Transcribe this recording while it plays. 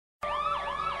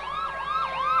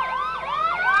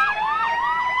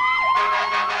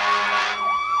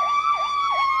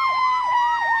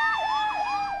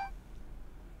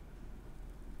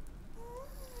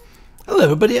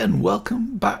everybody and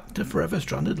welcome back to Forever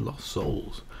Stranded Lost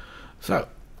Souls. So,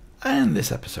 in this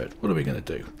episode, what are we going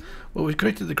to do? Well, we've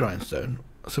created the grindstone,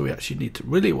 so we actually need to,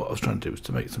 really what I was trying to do was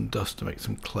to make some dust, to make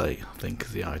some clay, I think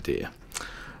is the idea.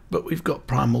 But we've got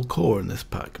primal core in this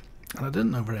pack, and I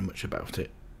didn't know very much about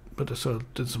it, but I sort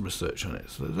of did some research on it,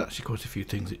 so there's actually quite a few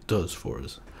things it does for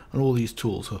us. And all these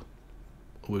tools are,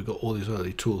 we've got all these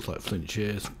early tools like flint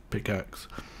shears, pickaxe,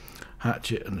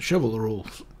 hatchet and shovel are all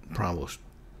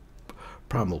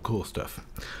primal core stuff.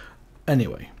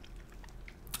 Anyway,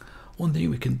 one thing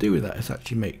we can do with that is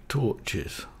actually make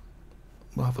torches.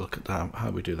 We'll have a look at how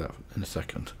we do that in a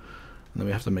second. And then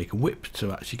we have to make a whip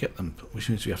to actually get them, which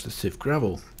means we have to sieve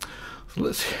gravel. So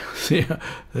let's see.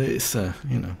 It's you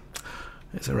know,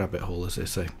 it's a rabbit hole, as they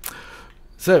say.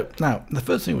 So now the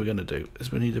first thing we're going to do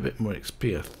is we need a bit more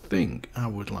XP. I think I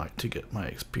would like to get my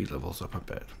XP levels up a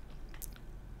bit,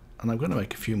 and I'm going to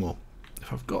make a few more.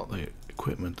 If I've got the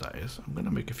equipment, that is, I'm going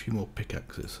to make a few more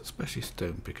pickaxes, especially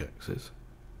stone pickaxes.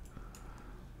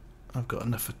 I've got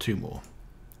enough for 2 more,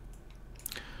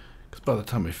 because by the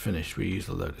time we finish we use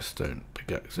a load of stone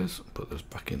pickaxes. Put those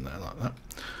back in there like that.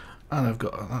 And I've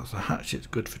got, that's a hatchet, it's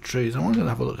good for trees. I'm going to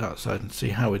have a look outside and see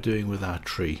how we're doing with our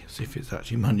tree, see if it's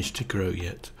actually managed to grow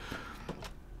yet.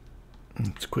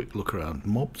 It's a quick look around.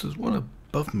 Mobs, there's one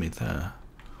above me there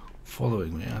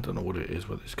following me. I don't know what it is,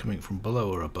 whether it's coming from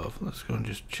below or above. Let's go and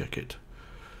just check it.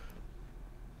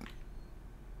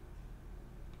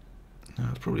 No,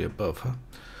 it's probably above, huh?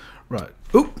 Right.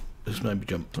 Oop! This made me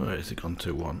jump. Where is it gone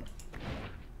to? 1.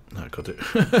 No, I got it.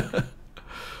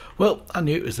 Well, I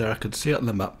knew it was there. I could see it on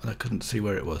the map, and I couldn't see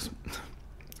where it was.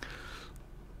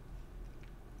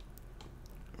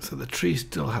 So the tree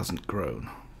still hasn't grown.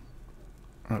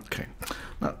 Okay.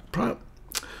 Now,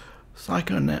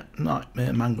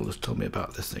 NightmareMangle has told me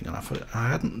about this thing, and I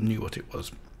hadn't knew what it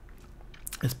was.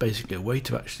 It's basically a way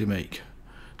to actually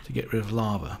get rid of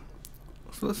lava.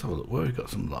 So let's have a look where we've got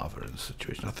some lava in this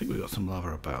situation. I think we've got some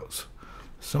lava about.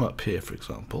 Some up here, for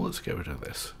example. Let's get rid of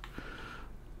this.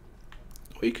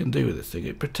 What you can do with this thing,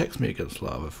 it protects me against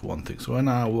lava for one thing. So when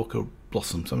I walk a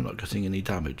blossom, so I'm not getting any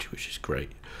damage, which is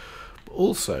great. But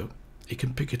also, you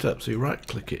can pick it up. So you right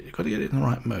click it. You've got to get it in the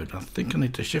right mode. I think I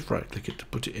need to shift right click it to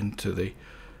put it into the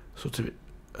sort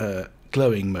of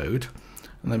glowing mode,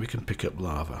 and then we can pick up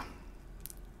lava.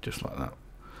 Just like that.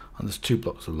 And there's 2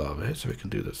 blocks of lava here, so we can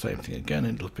do the same thing again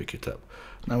and it'll pick it up.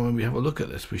 Now when we have a look at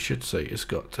this, we should see it's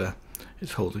got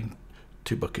it's holding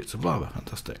 2 buckets of lava.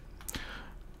 Fantastic.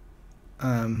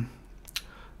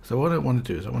 So what I want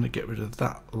to do is I want to get rid of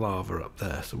that lava up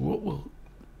there. So what we'll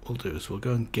do is we'll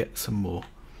go and get some more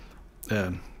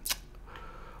we'll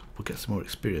get some more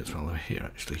experience while we're here,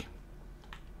 actually,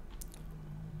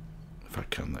 if I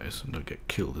can, that is, and don't get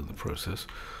killed in the process.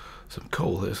 Some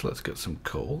coal here, so let's get some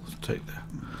coal. Let's take the,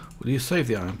 will you save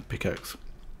the iron pickaxe?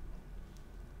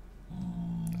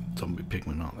 Zombie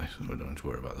pigmen, aren't they? So we don't have to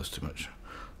worry about this too much.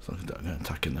 So I'm going to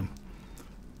attacking them.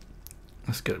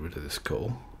 Let's get rid of this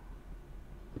coal.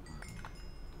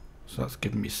 So that's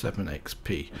giving me 7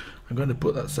 XP. I'm going to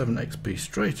put that 7 XP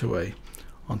straight away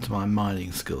onto my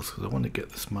mining skills, because I want to get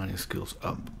this mining skills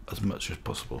up as much as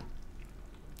possible.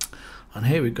 And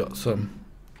here we've got some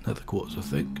nether quartz, I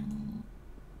think.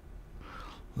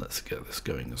 Let's get this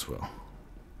going as well.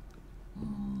 I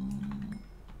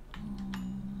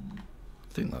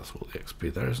think that's all the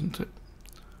XP there, isn't it?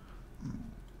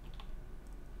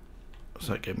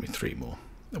 So that gave me 3 more.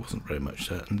 There wasn't very much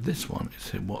there. And this one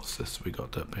is here. What's this we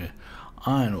got up here?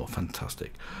 Iron ore,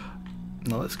 fantastic.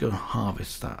 Now let's go and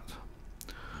harvest that.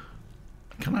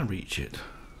 Can I reach it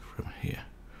from here?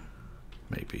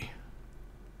 Maybe.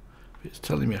 If it's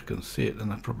telling me I can see it,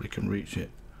 then I probably can reach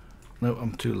it. No,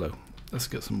 I'm too low. Let's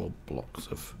get some more blocks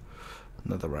of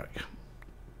netherrack.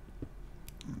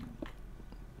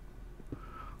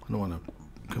 I don't want to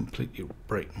completely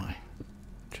break my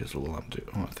chisel while I'm doing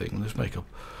my thing. Let's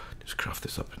just craft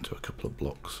this up into a couple of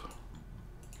blocks.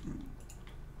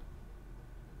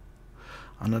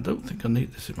 And I don't think I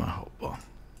need this in my hotbar.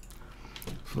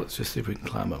 So let's just see if we can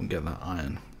climb up and get that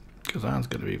iron, because iron's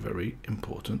going to be very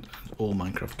important in all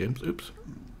Minecraft games. Oops,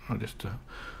 I just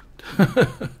that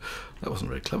wasn't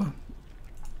very clever.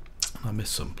 I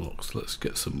missed some blocks. Let's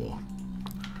get some more.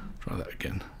 Try that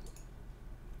again.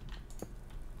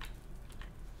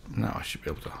 Now I should be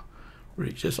able to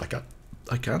reach this. I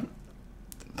can.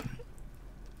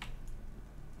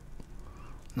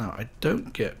 Now I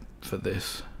don't get for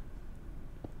this.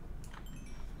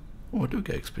 Oh, I do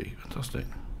get XP. Fantastic.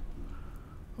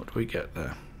 What do we get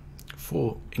there?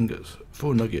 4 ingots,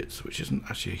 4 nuggets, which isn't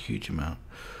actually a huge amount,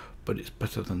 but it's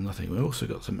better than nothing. We also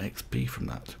got some XP from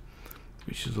that.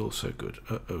 which is also good.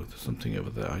 Uh-oh, there's something over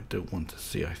there I don't want to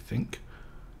see, I think.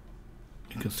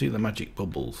 You can see the magic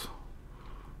bubbles.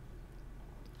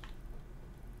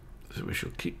 So we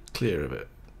shall keep clear of it.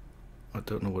 I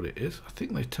don't know what it is. I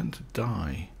think they tend to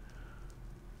die.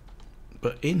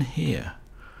 But in here,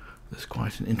 there's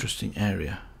quite an interesting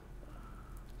area.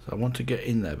 So I want to get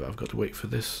in there, but I've got to wait for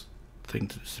this thing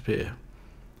to disappear.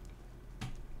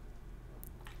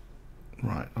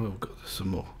 Right, oh, I've got some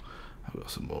more. I've got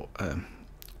some more.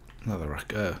 Another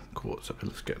rack, quartz. Okay,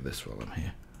 let's get this while I'm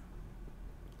here.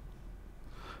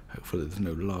 Hopefully there's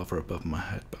no lava above my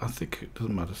head, but I think it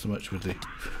doesn't matter so much with the...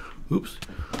 Oops.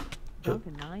 Yep.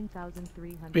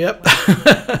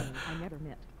 I never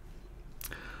met.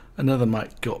 Another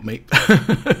mic got me.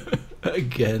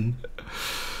 Again.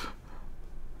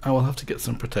 I will have to get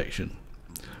some protection.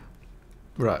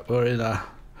 Right, we're in our...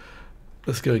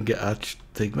 Let's go and get our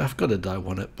thing. I've got to die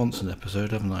once an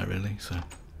episode, haven't I, really? So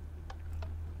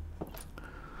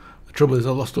the trouble is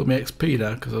I lost all my XP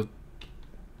now because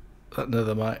that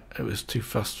nethermite, it was too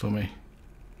fast for me.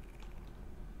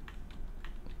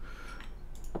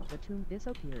 The tomb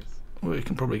disappears. Well, we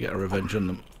can probably get a revenge on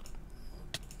them.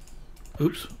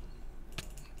 Oops.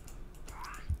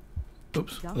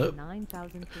 Oops. Nope.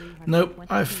 Nope,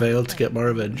 I failed to get my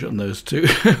revenge on those two.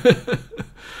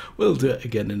 We'll do it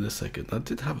again in a second. I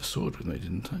did have a sword with me,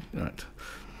 didn't I? Right.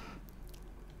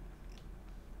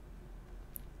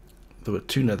 There were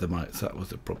 2 nethermites, that was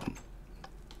the problem.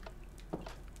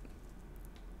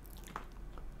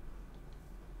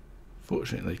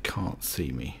 Fortunately, they can't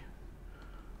see me.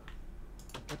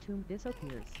 The tomb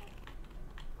disappears.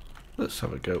 Let's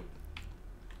have a go.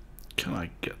 Can I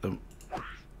get them?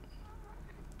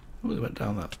 Oh, they went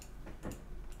down that.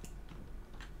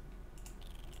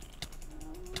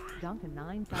 Duncan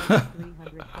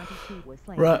 9322 was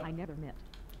slain. Right. I never met.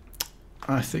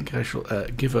 I think I shall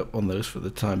give up on those for the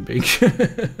time being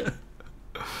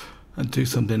and do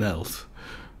something else.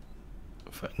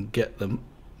 If I can get them,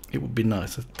 it would be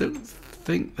nice. I don't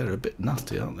think they're a bit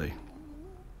nasty, aren't they?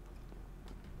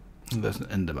 And there's an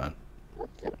enderman.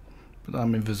 But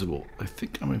I'm invisible. I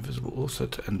think I'm invisible also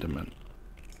to enderman.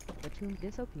 The tomb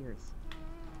disappears.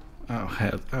 How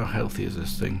healthy is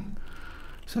this thing?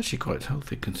 It's actually quite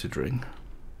healthy considering.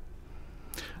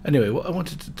 Anyway, what I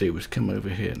wanted to do was come over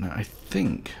here. Now I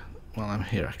think while I'm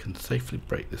here I can safely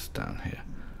break this down here.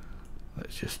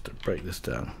 Let's just break this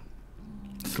down.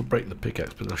 Still break the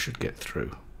pickaxe, but I should get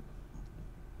through.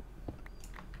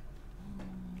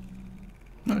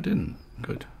 No, I didn't.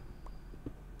 Good.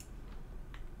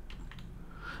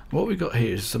 What we got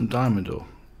here is some diamond ore.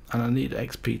 And I need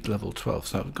XP level 12,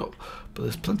 so I've got, but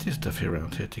there's plenty of stuff here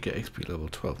around here to get XP level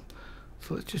 12.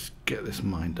 So let's just get this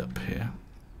mined up here.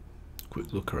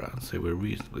 Quick look around, so we're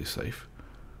reasonably safe.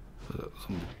 So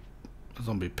that's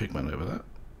zombie pigman over there.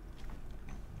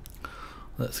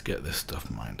 Let's get this stuff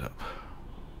mined up.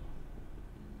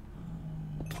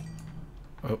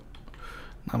 Oh,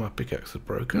 now my pickaxe is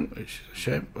broken, which is a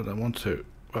shame, but I want to,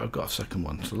 well, I've got a second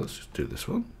one, so let's just do this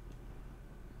one.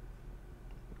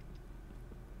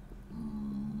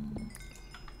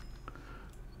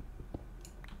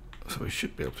 So we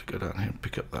should be able to go down here and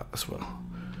pick up that as well.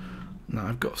 Now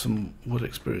I've got some wood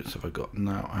experience. Have I got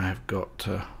now? I have got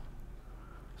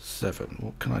 7.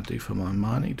 What can I do for my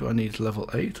mining? Do I need level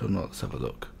 8 or not? Let's have a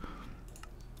look.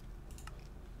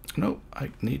 No,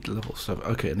 I need level 7.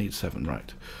 Okay, I need 7.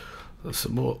 Right. There's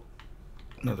some more.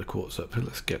 Another quartz up here.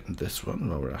 Let's get this one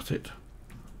while we're at it.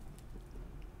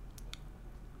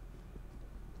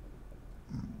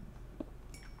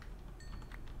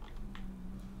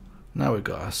 Now we've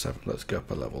got our 7, let's go up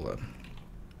a level then.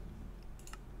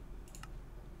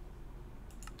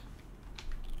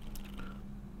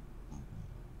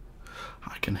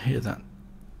 I can hear that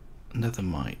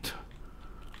nethermite,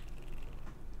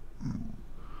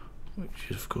 which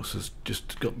of course has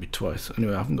just got me twice.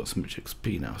 Anyway, I haven't got so much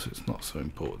XP now, so it's not so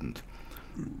important.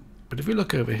 But if we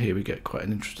look over here, we get quite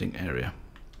an interesting area.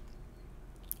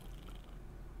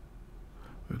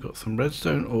 We've got some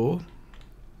redstone ore.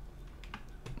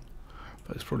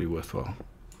 But it's probably worthwhile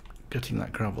getting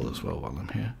that gravel as well while I'm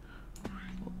here.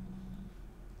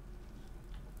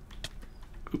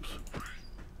 Oops.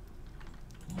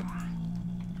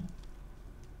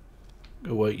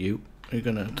 Go away, you. You're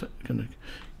gonna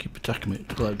keep attacking me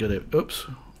until I get it. Oops.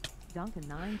 Duncan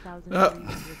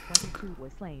 9322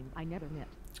 was slain. I never met.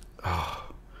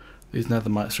 Oh, these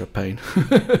nethermites are a pain.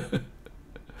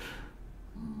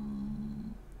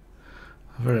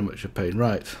 Very much a pain.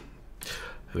 Right.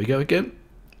 Here we go again.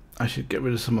 I should get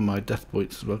rid of some of my death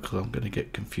points as well, because I'm going to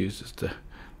get confused as to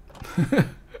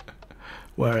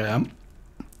where I am.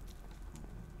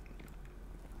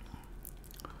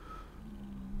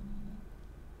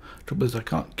 Trouble is I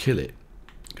can't kill it,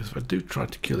 because if I do try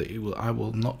to kill it, I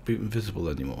will not be invisible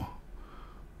anymore.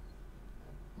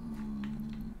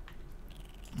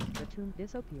 The tomb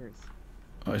disappears.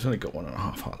 Oh, it's only got 1.5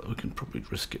 heart. We can probably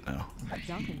risk it now.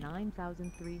 Duncan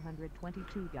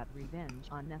 9322 got revenge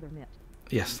on Nethermit.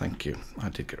 Yes, thank you. I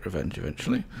did get revenge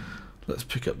eventually. Let's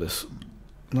pick up this.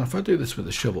 Now, if I do this with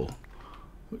a shovel,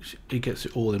 which it gets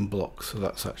it all in blocks, so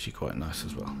that's actually quite nice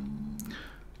as well.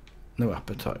 No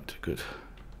appetite, good.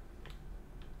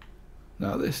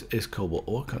 Now, this is cobalt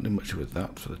ore. Can't do much with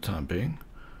that for the time being.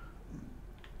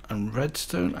 And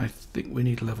redstone, I think we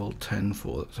need level 10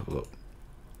 for. Let's have a look.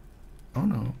 Oh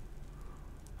no,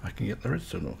 I can get the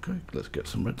redstone. Okay, let's get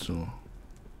some redstone.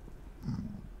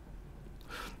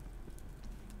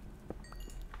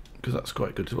 Because that's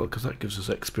quite good as well, because that gives us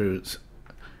experience.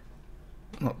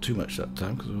 Not too much that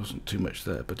time, because there wasn't too much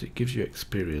there, but it gives you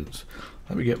experience.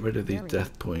 Let me get rid of these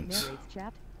death points.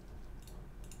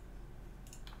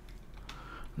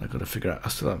 And I've got to figure out, I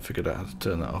still haven't figured out how to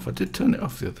turn that off. I did turn it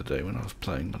off the other day when I was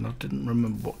playing, but I didn't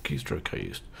remember what keystroke I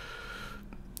used.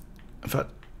 In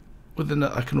fact, within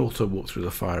that I can also walk through the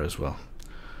fire as well.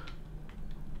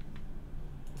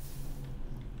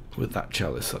 With that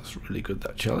chalice, that's really good,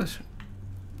 that chalice.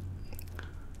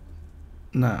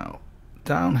 Now,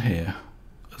 down here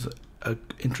is an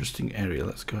interesting area.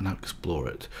 Let's go and explore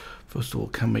it. First of all,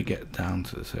 can we get down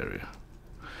to this area?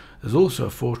 There's also a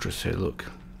fortress here, look.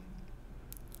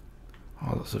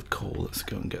 Oh, lots of coal. Let's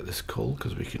go and get this coal,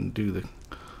 because we can do the...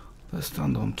 Let's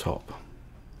stand on top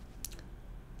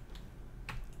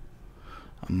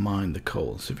and mine the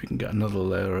coal. See if we can get another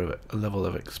layer of a level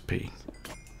of XP.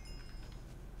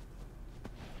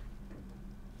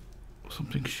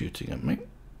 Something shooting at me.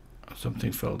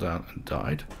 Something fell down and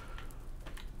died.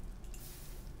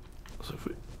 So if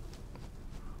we...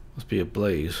 Must be a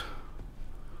blaze.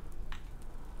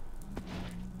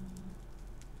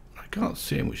 I can't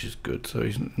see him, which is good, so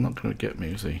he's not going to get me,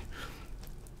 is he?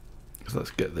 So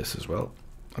let's get this as well.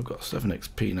 I've got 7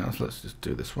 XP now, so let's just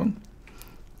do this one.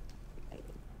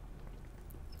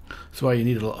 So you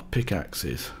need a lot of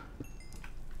pickaxes.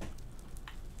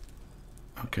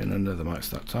 Okay, no nethermites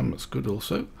that time, that's good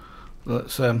also.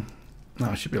 Let's now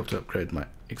I should be able to upgrade my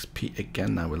XP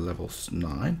again now with level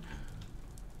 9.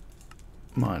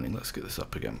 Mining, let's get this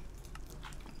up again.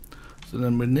 So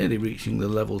then we're nearly reaching the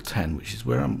level 10, which is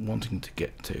where I'm wanting to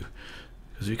get to.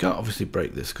 Because we can't obviously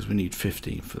break this because we need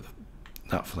 15 for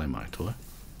that flamite ore.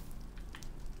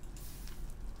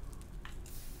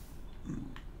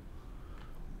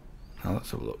 Now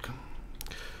let's have a look.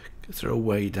 Is there a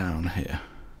way down here?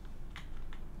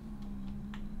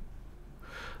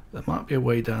 There might be a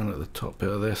way down at the top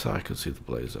here. This I can see the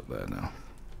blaze up there now.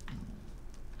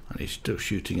 And he's still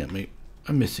shooting at me.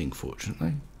 I'm missing,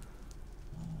 fortunately.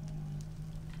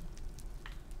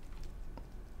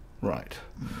 Right.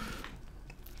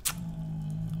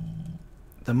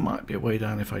 There might be a way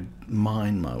down if I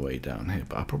mine my way down here,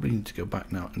 but I probably need to go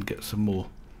back now and get some more.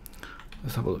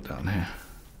 Let's have a look down here.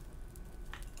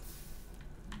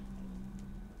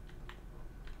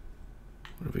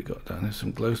 What have we got down here?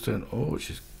 Some glowstone ore,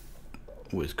 which is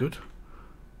always good.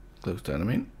 Glowstone, I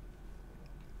mean.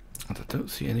 And I don't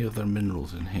see any other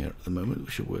minerals in here at the moment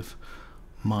which are worth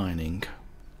mining.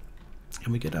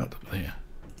 Can we get out of here?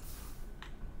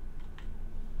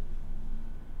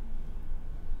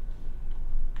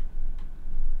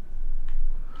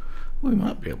 We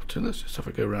might be able to. Let's just have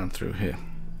a go around through here.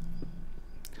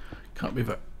 Can't be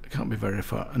very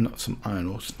far. And not some iron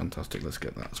ore. Fantastic. Let's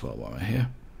get that as well while we're here.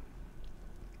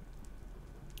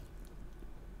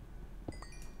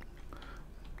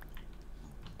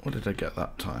 What did I get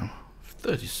that time?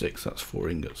 36. That's 4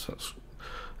 ingots. That's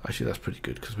actually that's pretty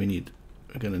good because we're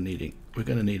gonna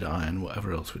need iron.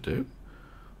 Whatever else we do.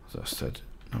 As I said,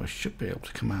 now we should be able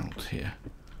to come out here,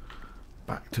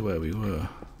 back to where we were.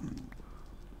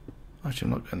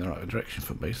 Actually, I'm not going in the right direction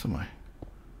for base, am I?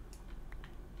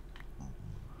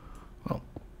 Well,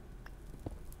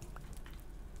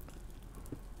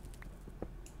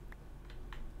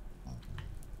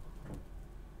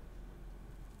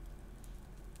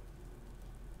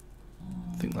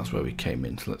 I think that's where we came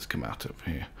in, so let's come out over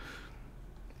here.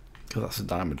 Because that's a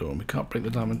diamond ore, and we can't break the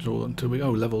diamond ore until we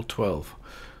go level 12.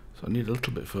 So I need a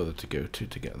little bit further to go to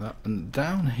get that. And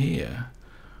down here,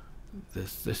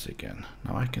 there's this again.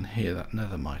 Now I can hear that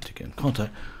nethermite again, can't I?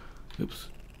 Oops.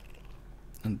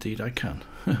 Indeed I can.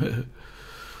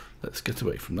 Let's get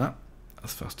away from that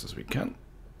as fast as we can.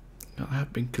 I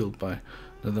have been killed by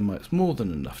nethermites more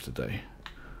than enough today.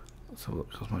 Let's have a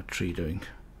look. How's my tree doing?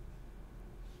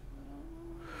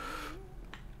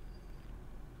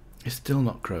 It's still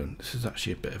not grown. This is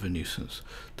actually a bit of a nuisance.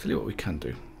 Tell you what we can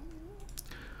do.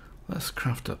 Let's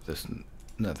craft up this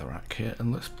netherrack here,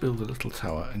 and let's build a little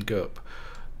tower and go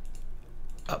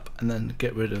up and then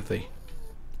get rid of the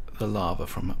lava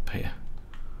from up here,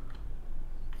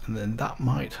 and then that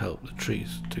might help the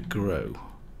trees to grow.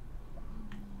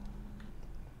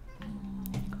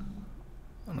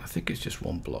 And I think it's just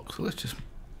one block, so let's just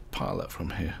pile it from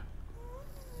here.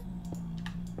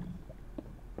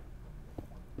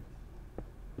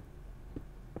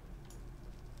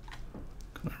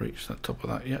 Can I reach the top of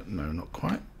that yet? No, not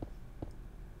quite.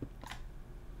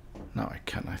 Now I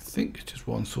can. I think it's just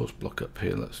one source block up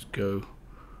here. Let's go.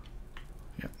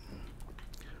 Yep.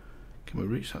 Can we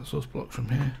reach that source block from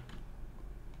here?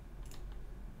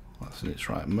 That's in its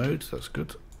right mode, so that's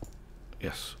good.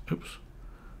 Yes. Oops.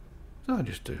 What did I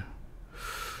just do?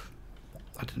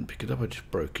 I didn't pick it up, I just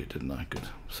broke it, didn't I? Good.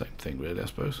 Same thing really, I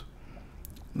suppose.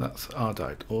 And that's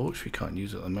ardite ore, which we can't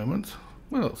use at the moment.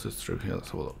 What else is through here?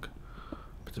 Let's have a look.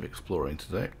 Bit of exploring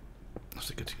today.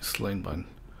 After getting slain by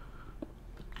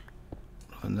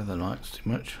the nethermites too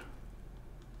much.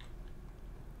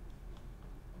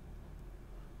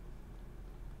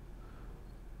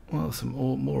 Well, there's some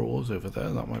more ores over there,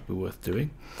 that might be worth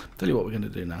doing. Tell you what we're going to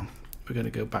do now. We're going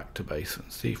to go back to base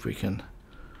and see if we can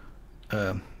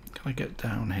I get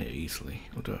down here easily,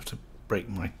 or do I have to break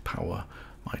my power,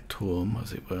 my tomb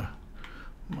as it were,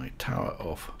 my tower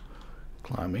of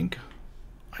climbing?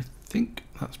 I think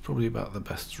that's probably about the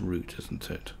best route, isn't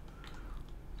it?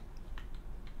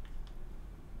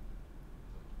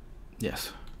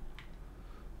 Yes.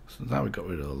 So now we've got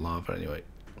rid of the lava anyway.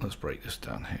 Let's break this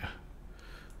down here.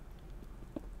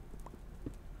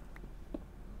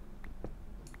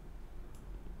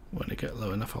 When I get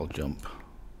low enough, I'll jump.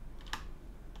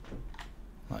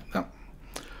 Like that.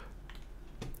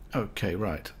 Okay,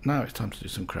 right. Now it's time to do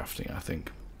some crafting, I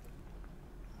think.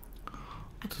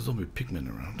 There's a zombie pigman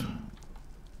around.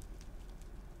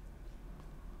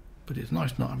 But it's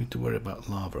nice not having to worry about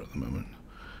lava at the moment.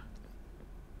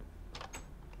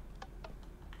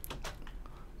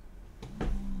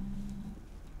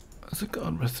 Has it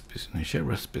got recipes in here? Share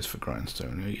recipes for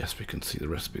grindstone. Oh, yes, we can see the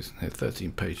recipes in here.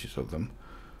 13 pages of them.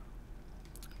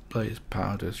 Blaze,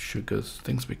 powders, sugars,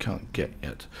 things we can't get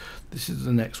yet. This is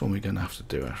the next one we're going to have to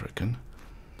do, I reckon.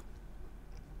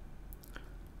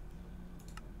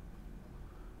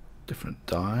 Different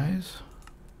dyes.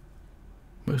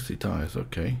 Mostly dyes,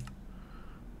 okay.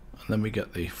 And then we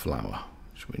get the flour,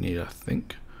 which we need, I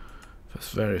think. For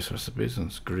various recipes, and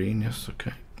it's green, yes,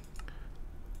 okay.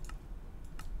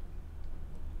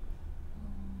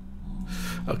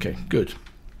 Okay, good.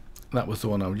 That was the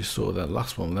one I just saw there.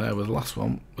 Last one there was the last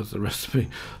one was the recipe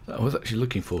that I was actually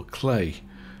looking for. Clay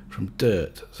from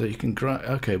dirt. So you can grind.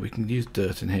 Okay, we can use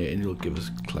dirt in here, and it'll give us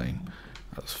clay.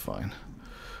 That's fine.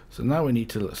 So now we need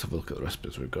to let's have a look at the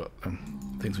recipes. We've got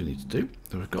things we need to do.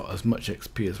 So we've got as much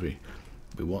XP as we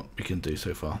want. We can do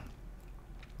so far.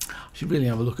 I should really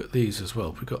have a look at these as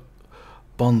well. We've got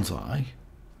bonsai,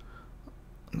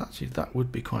 and actually that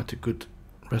would be quite a good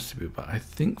recipe. But I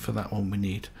think for that one we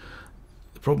need.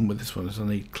 The problem with this one is I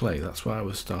need clay. That's why I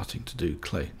was starting to do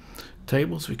clay.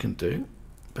 Tables we can do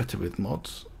better with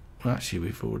mods. Well, actually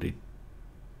we've already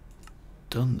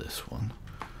done this one.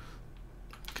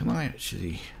 Can I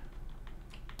actually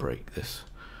break this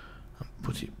and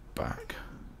put it back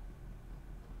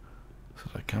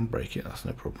so that I can break it? That's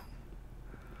no problem.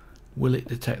 Will it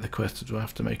detect the quest, or do I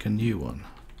have to make a new one?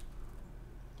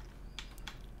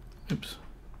 Oops.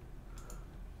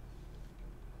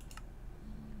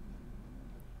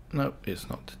 No, it's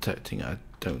not detecting, I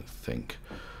don't think.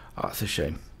 Oh, that's a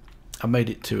shame. I made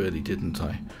it too early, didn't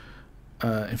I?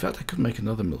 In fact, I could make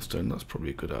another millstone. That's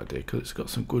probably a good idea, because it's got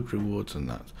some good rewards and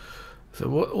that. So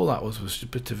what all that was a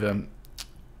bit of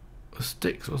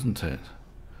sticks, wasn't it?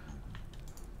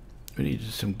 We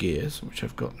needed some gears, which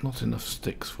I've got not enough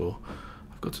sticks for.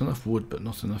 I've got enough wood, but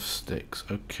not enough sticks.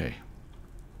 Okay.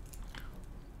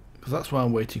 Because that's why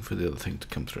I'm waiting for the other thing to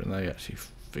come through, and they actually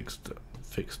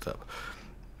fixed up.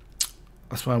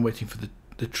 That's why I'm waiting for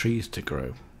the trees to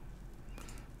grow.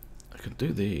 I can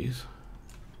do these.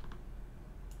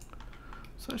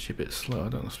 It's actually a bit slow. I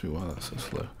don't ask me why that's so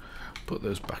slow. Put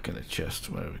those back in a chest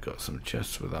where we've got some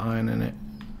chests with iron in it.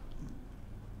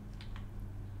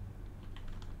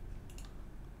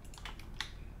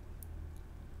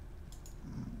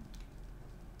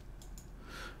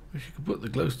 If you could put the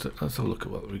glowstone, let's have a look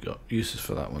at what we got uses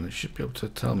for that one. It should be able to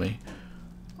tell me.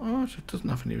 Oh, it doesn't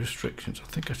have any restrictions. I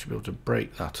think I should be able to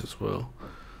break that as well.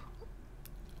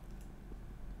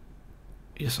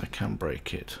 Yes, I can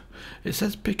break it. It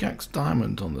says pickaxe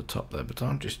diamond on the top there, but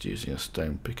I'm just using a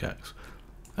stone pickaxe.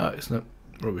 Oh, it's no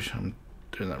rubbish. I'm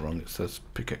doing that wrong. It says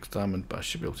pickaxe diamond, but I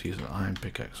should be able to use an iron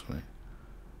pickaxe on it.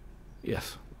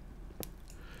 Yes.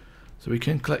 So we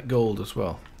can collect gold as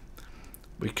well.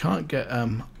 We can't get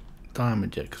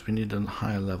diamond yet because we need a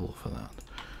higher level for that.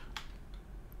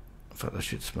 In fact, I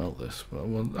should smelt this. Well,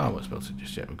 I won't smelt it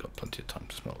just yet. We've got plenty of time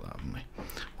to smelt that, haven't we?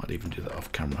 Might even do that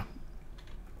off camera.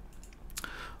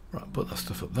 Right, put that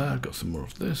stuff up there. I've got some more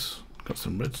of this. Got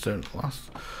some redstone at last.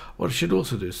 What I should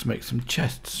also do is to make some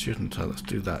chests, shouldn't I? Let's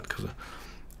do that, because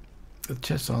the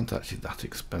chests aren't actually that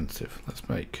expensive. Let's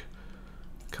make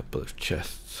a couple of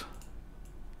chests.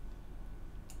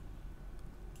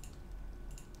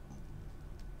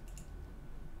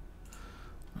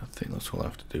 I think that's all I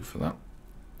have to do for that.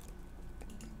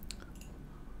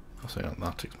 I'll say not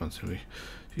that expensive. We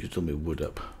used all my wood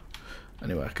up.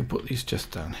 Anyway, I can put these chests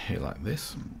down here like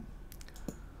this.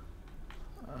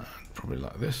 Probably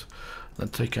like this. Then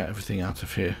take out everything out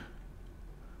of here.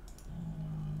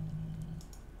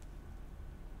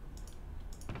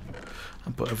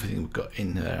 And put everything we've got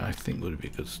in there. I think would be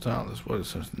a good start. That's what it's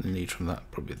something you need from that.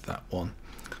 Probably that one.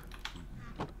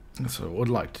 So what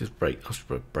I'd like to break. I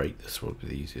should break this. Would be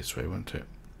the easiest way, won't it?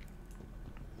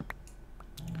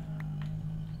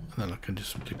 And then I can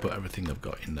just simply put everything I've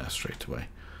got in there straight away.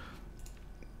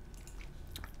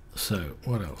 So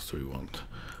what else do we want?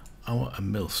 I want a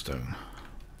millstone.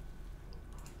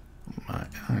 My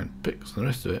iron picks and the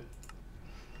rest of it.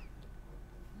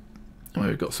 Oh,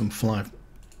 we've got some five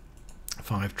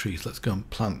trees. Let's go and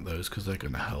plant those because they're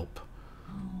going to help.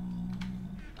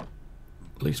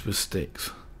 At least with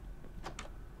sticks.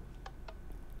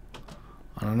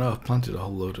 And I know I've planted a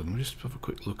whole load of them. Just have a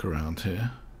quick look around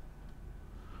here.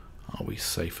 Are we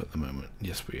safe at the moment?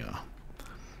 Yes, we are.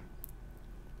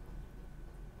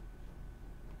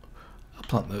 I'll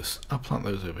plant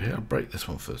those over here. I'll break this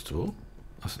one first of all.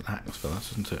 That's an axe for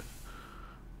that, isn't it?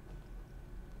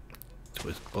 It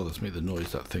always bothers me the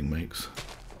noise that thing makes.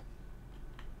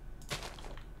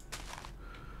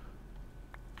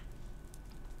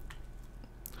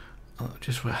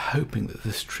 Just we're hoping that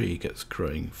this tree gets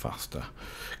growing faster,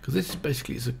 because this is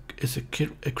basically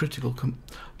a critical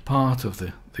part of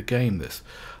the game. This,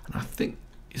 and I think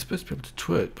you're supposed to be able to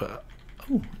twerk, but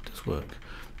oh, it does work.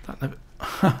 That never.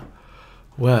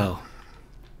 Well,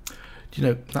 do you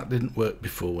know that didn't work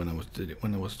before when I was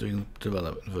doing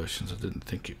development versions? I didn't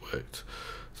think it worked.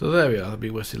 So there we are. I'll be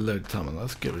wasting a load of time on that.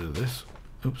 Let's get rid of this.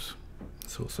 Oops.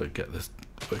 Let's also get this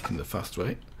working the fast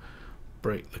way.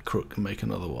 Break the crook and make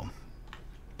another one.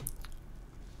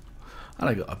 And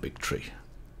I got a big tree,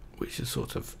 which is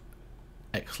sort of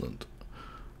excellent.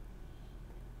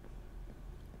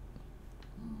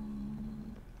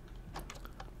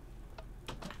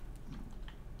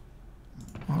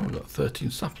 Oh, we've got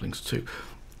 13 saplings too,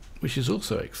 which is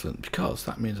also excellent because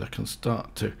that means I can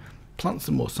start to plant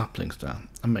some more saplings down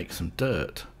and make some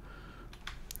dirt.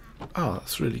 Oh,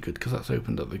 that's really good because that's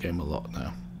opened up the game a lot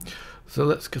now. So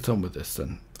let's get on with this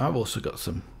then. I've also got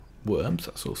some worms.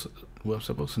 That's also worms.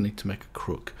 I also need to make a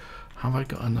crook. Have I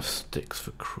got enough sticks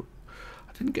for crook?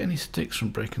 I didn't get any sticks from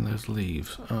breaking those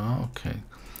leaves. Oh, okay.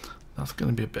 That's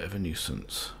going to be a bit of a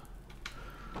nuisance.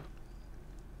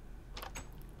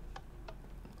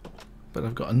 But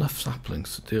I've got enough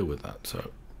saplings to deal with that,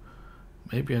 so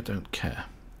maybe I don't care.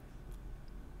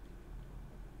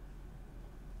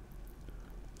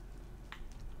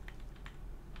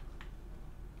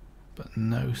 But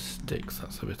no sticks,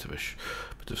 that's a bit of a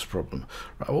problem.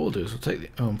 Right, what we'll do is we'll take the...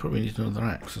 Oh, I probably need another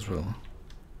axe as well.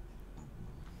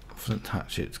 Flint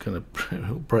hatchet, it's going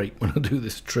to break when I do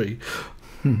this tree.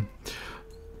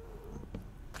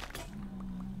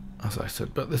 As I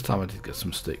said, but this time I did get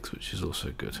some sticks, which is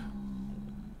also good.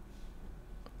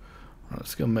 Right,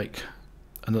 let's go and make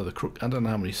another crook. I don't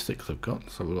know how many sticks I've got.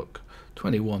 Let's have a look.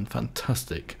 21,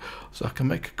 fantastic. So I can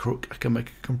make a crook, I can make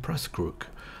a compressed crook.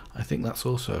 I think that's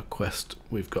also a quest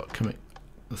we've got coming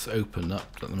that's open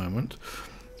up at the moment.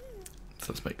 So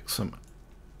let's make some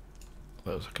of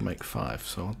those. I can make 5,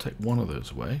 so I'll take one of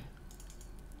those away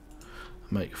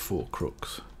and make 4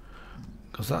 crooks,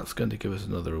 because that's going to give us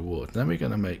another reward. Then we're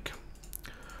going to make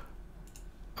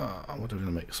what are we going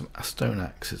to make? Some stone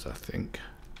axes, I think.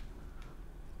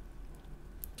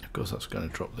 Of course that's going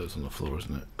to drop those on the floor,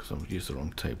 isn't it? Because I've used the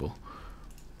wrong table.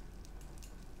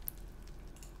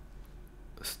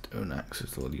 Stone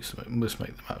axes, I'll use some. Let's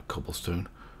make them out of cobblestone.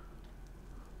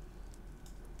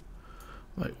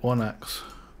 Make 1 axe,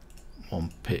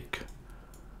 1 pick.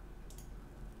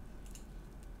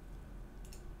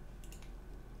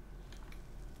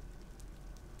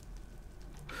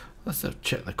 Let's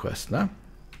check the quest now.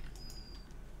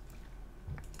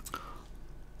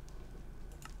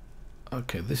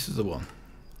 Okay, this is the one.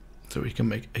 so we can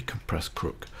make a compressed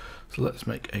crook. So let's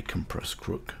make a compressed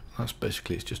crook. That's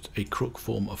basically, it's just a crook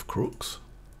form of crooks.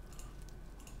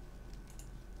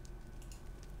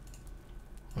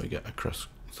 We get a crest,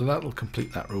 so that will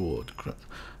complete that reward.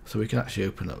 So we can actually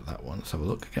open up that one. Let's have a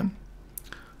look again.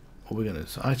 What we're going to do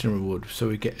is item reward, so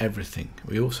we get everything.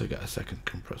 We also get a second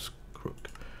compressed crook.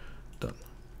 Done.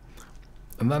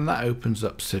 And then that opens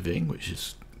up sieving, which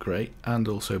is great, and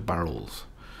also barrels.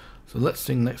 So next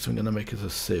thing I'm going to make is a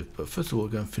sieve, but first of all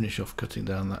we're going to finish off cutting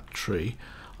down that tree.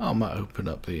 I might open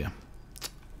up the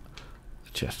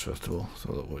chest first of all.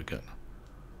 So look what we get.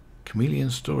 Chameleon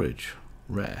storage,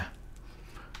 rare.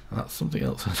 And that's something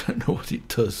else, I don't know what it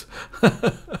does.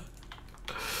 Never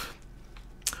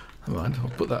mind, I'll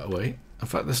put that away. In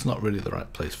fact, this is not really the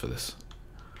right place for this.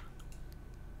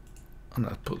 I'm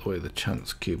going to put away the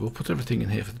chance cube. We'll put everything in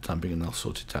here for the time being and I'll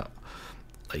sort it out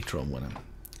later on when I'm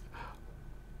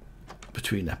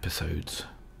between episodes.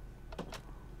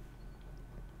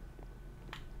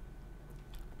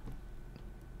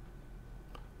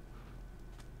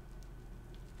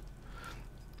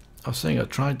 I was saying I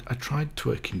tried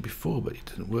twerking before, but it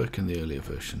didn't work in the earlier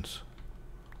versions.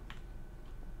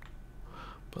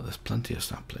 But there's plenty of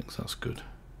saplings, that's good.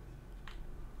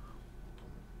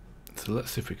 So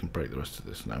let's see if we can break the rest of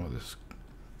this now with this.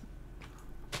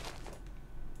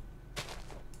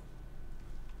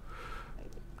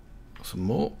 Some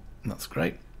more, that's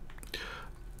great.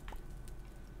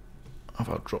 Have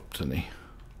I dropped any?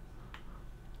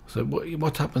 So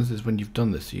what happens is when you've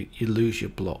done this, you lose your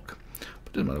block.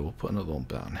 But it doesn't matter, we'll put another one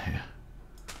down here.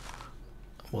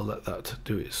 We'll let that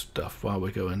do its stuff while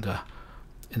we go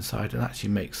inside and actually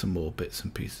make some more bits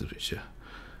and pieces which are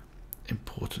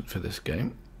important for this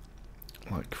game.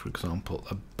 Like, for example,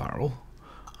 a barrel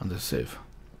and a sieve.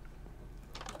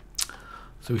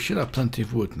 So we should have plenty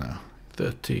of wood now.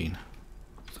 13.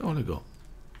 That's all I got.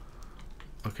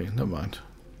 Okay, never mind.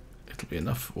 It'll be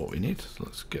enough for what we need. So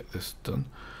let's get this done.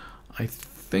 I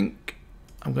think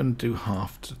I'm going to do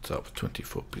half to start with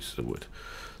 24 pieces of wood.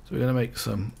 So we're going to make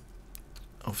some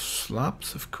of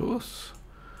slabs, of course.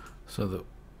 So that,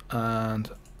 and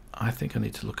I think I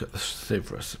need to look at the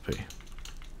sieve recipe.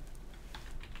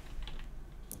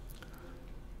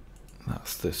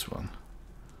 That's this one.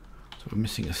 So we're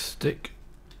missing a stick.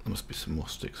 There must be some more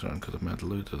sticks around because I've made a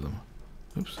load of them.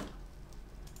 Oops.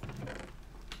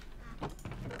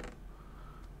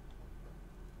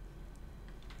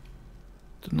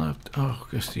 Didn't I have to, oh,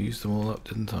 I guess I used them all up,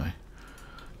 didn't I?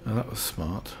 Oh, that was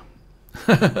smart.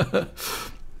 And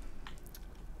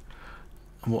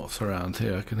what's around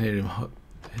here? I can hear him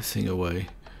hissing away.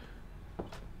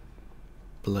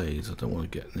 Blaze. I don't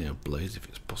want to get near Blaze if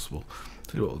it's possible.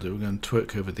 So what we'll do, we're going to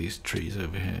twerk over these trees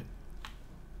over here.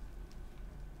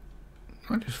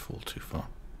 I just fall too far.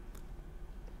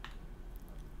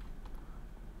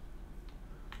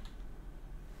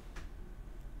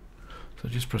 So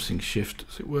just pressing shift,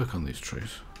 does it work on these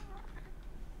trees?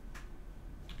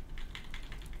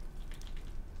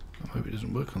 Oh, maybe it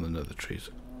doesn't work on the nether trees.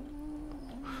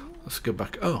 Let's go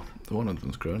back. Oh, the one of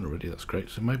them's grown already, that's great.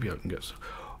 So maybe I can get some.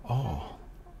 Oh,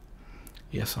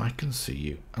 yes, I can see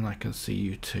you, and I can see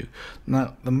you too.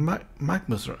 Now, the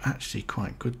magmas are actually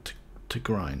quite good to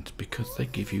grind because they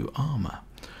give you armor.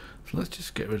 So let's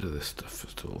just get rid of this stuff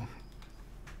first of all.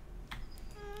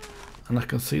 And I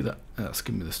can see that that's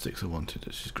giving me the sticks I wanted,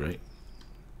 which is great.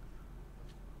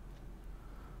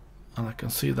 And I can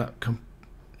see that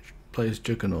Blazing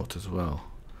Juggernaut as well.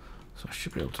 So I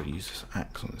should be able to use this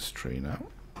axe on this tree now.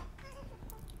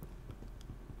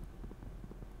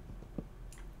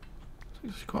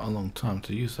 It's quite a long time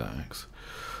to use that axe.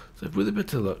 So with a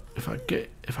bit of luck, if I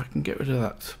can get rid of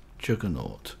that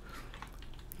Juggernaut.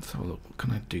 Let's have a look. What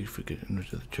can I do for getting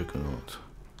rid of the Juggernaut?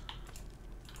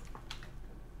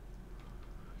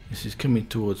 This is coming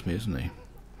towards me, isn't he?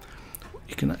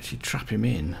 You can actually trap him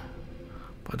in,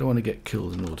 but I don't want to get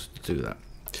killed in order to do that.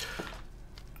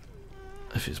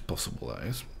 If it's possible, that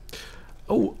is.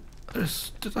 Oh,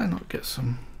 did I not get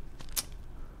some?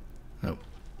 No.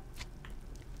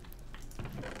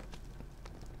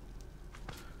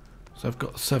 So I've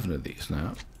got 7 of these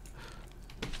now.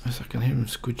 Yes, I can hear him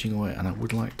squidging away, and I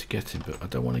would like to get him, but I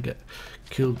don't want to get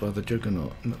killed by the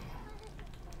Juggernaut. No.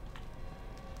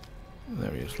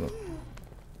 There he is, look.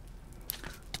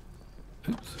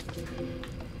 Oops.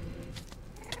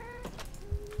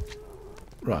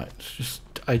 Right,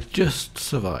 I just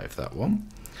survived that one,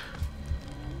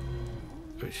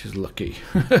 which is lucky.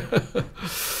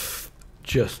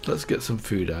 Let's get some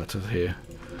food out of here.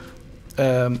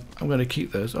 I'm going to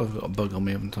keep those. Oh, I've got a bug on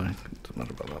me, haven't I? Doesn't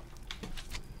matter about that.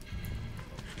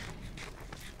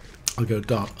 I'll go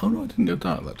dark. Oh no, I didn't go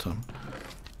dark that time.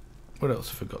 What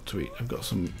else have I got to eat? I've got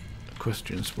some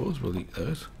equestrian spores. We'll eat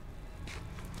those.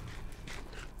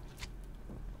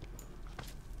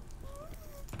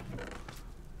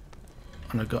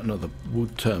 And I've got another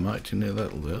wood termite in there.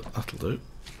 That'll do. That'll do.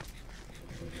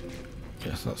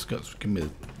 Yes, that's got to give me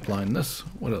blindness.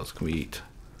 What else can we eat?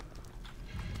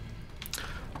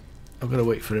 I've got to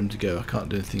wait for him to go. I can't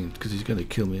do anything because he's going to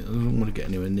kill me. I don't want to get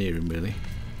anywhere near him really.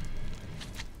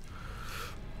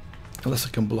 Unless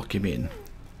I can block him in.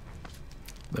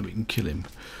 Then we can kill him.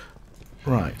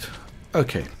 Right.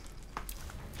 Okay.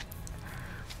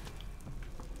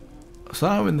 So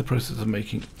I'm in the process of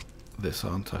making this,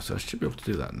 aren't I? So I should be able to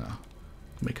do that now.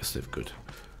 Make a sieve good.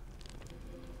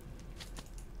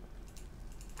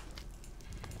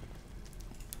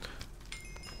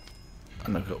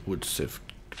 And I've got wood sieve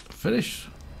finished.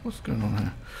 What's going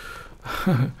on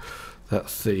here?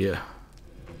 That's the... Have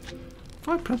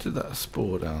I planted that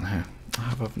spore down here? I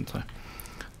have, haven't I?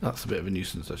 That's a bit of a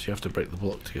nuisance actually. You have to break the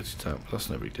block to get it out, but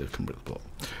that's no big deal. I can break the block.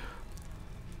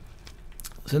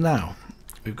 So now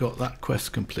we've got that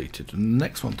quest completed, and the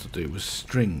next one to do was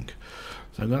string.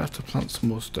 So I'm going to have to plant some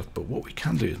more stuff, but what we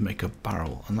can do is make a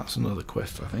barrel, and that's another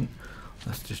quest I think.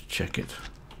 Let's just check it.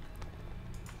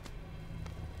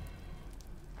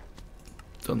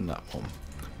 Done that one.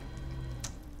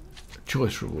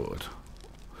 Choice reward.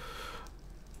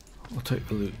 I'll take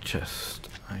the loot chest,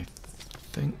 I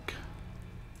think.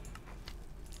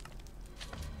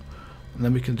 And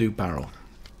then we can do barrel.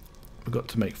 We've got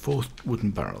to make 4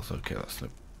 wooden barrels. Okay, that's no,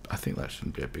 I think that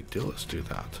shouldn't be a big deal. Let's do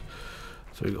that.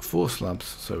 So we've got 4 slabs,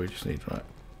 so we just need, right,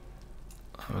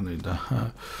 I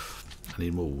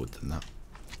need more wood than that.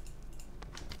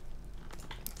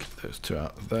 Get those 2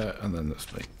 out of there, and then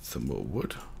let's make some more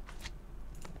wood.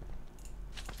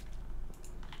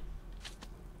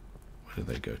 Where do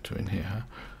they go to? In here, huh?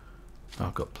 Oh,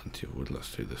 I've got plenty of wood.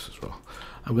 Let's do this as well.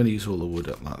 I'm going to use all the wood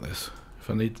up like this. If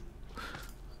I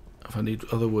need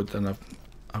other wood, then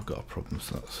I've got a problem.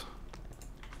 So that's,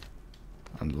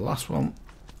 and the last one.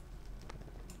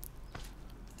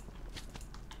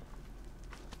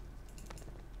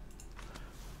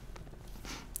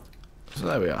 So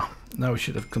there we are. Now we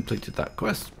should have completed that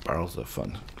quest. Barrels are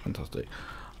fun, fantastic.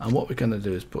 And what we're going to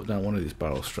do is put down one of these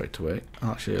barrels straight away.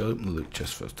 Actually, I'll open the loot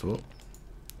chest first of all.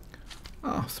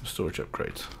 Ah, some storage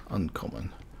upgrades,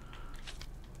 uncommon.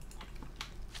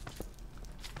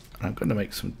 And I'm going to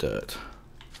make some dirt.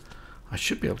 I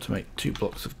should be able to make 2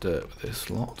 blocks of dirt with this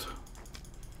lot.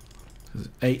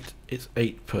 It's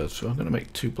 8 per, so I'm going to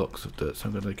make 2 blocks of dirt. So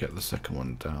I'm going to get the second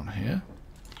one down here.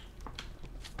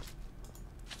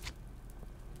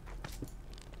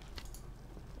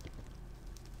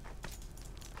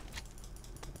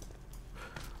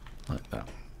 Like that.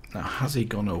 Now, has he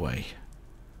gone away?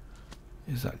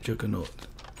 Is that Juggernaut?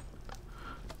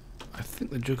 I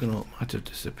think the Juggernaut might have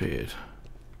disappeared.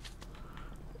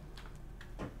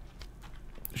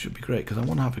 It should be great because I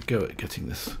want to have a go at getting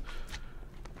this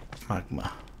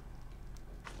magma.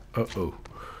 Uh-oh.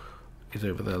 He's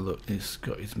over there, look. He's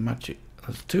got his magic.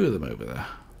 There's 2 of them over there.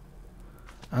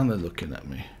 And they're looking at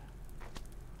me.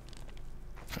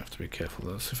 I have to be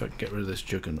careful. Let's see if I can get rid of this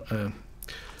Juggernaut. There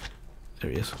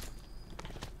he is.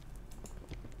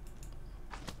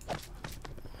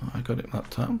 I got it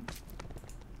that time.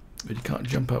 But he can't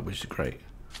jump up, which is great.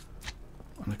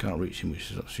 And I can't reach him,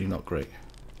 which is actually not great.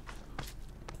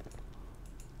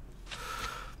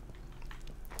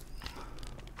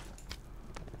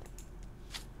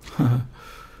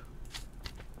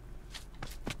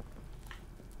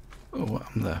 Oh, what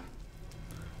happened there?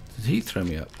 Did he throw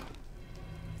me up?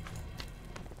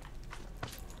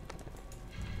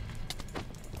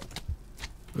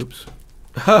 Oops.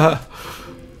 I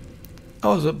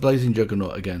was at Blazing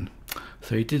Juggernaut again.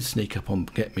 So he did sneak up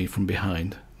and get me from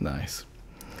behind. Nice.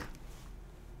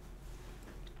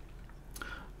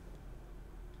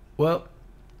 Well,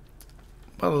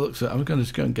 by the looks of it, I'm going to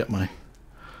just go and get my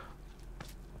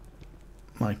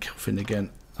coffin again.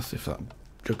 Let's see if that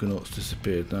Juggernaut's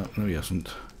disappeared. No, he hasn't.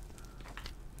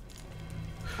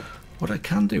 What I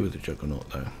can do with the Juggernaut,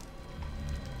 though,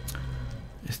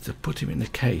 is to put him in a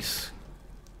case.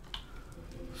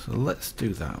 So let's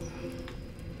do that.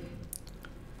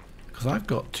 Because I've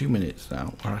got 2 minutes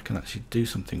now where I can actually do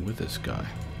something with this guy.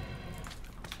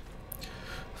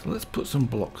 So let's put some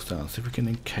blocks down, see if we can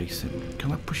encase him.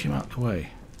 Can I push him out the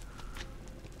way?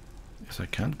 Yes, I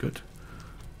can. Good.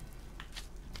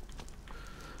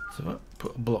 So if I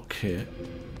put a block here,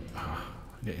 I'm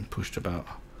getting pushed about.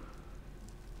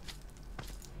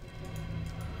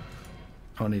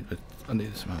 I need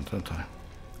this amount, don't I?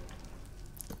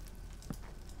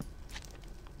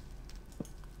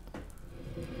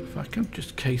 If I can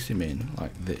just case him in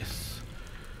like this.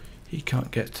 He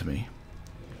can't get to me.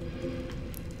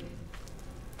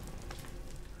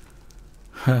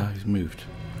 Ha, he's moved.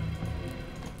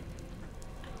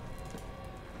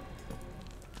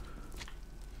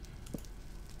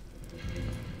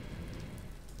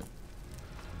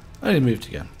 And he moved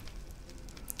again.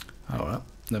 Oh well,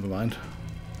 never mind.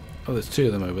 Oh, there's two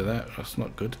of them over there. That's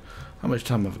not good. How much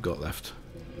time have I got left?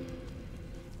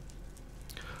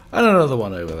 And another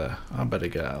one over there. I better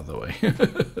get out of the way.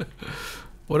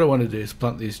 What I want to do is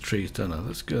plant these trees, don't I?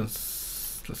 Let's go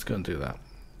and do that.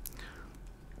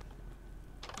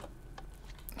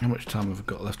 How much time have I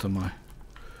got left on my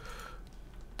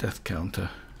death counter?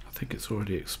 I think it's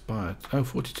already expired. Oh,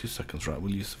 42 seconds. Right,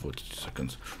 we'll use the 42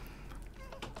 seconds.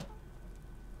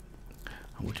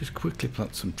 And we'll just quickly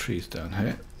plant some trees down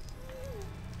here.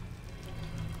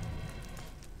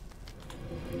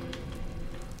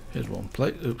 Here's one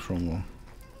plate. Oops, wrong one.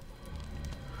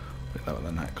 Make that with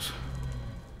an axe.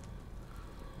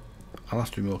 I'll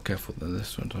have to be more careful than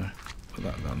this one. So put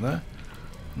that down there,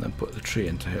 and then put the tree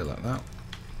into here like that.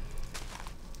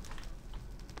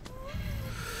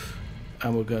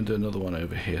 And we're going to do another one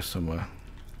over here somewhere.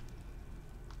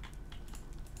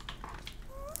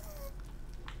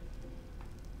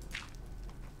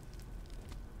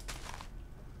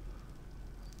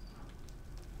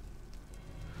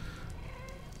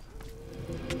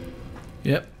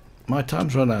 Yep, my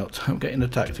time's run out. I'm getting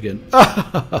attacked again.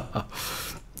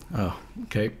 Oh,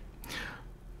 okay.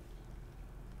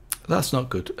 That's not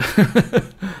good.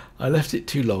 I left it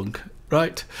too long.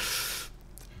 Right.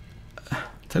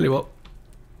 Tell you what.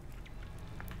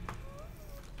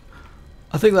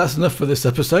 I think that's enough for this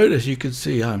episode. As you can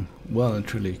see, I'm well and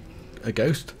truly a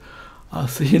ghost. I'll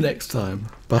see you next time.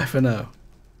 Bye for now.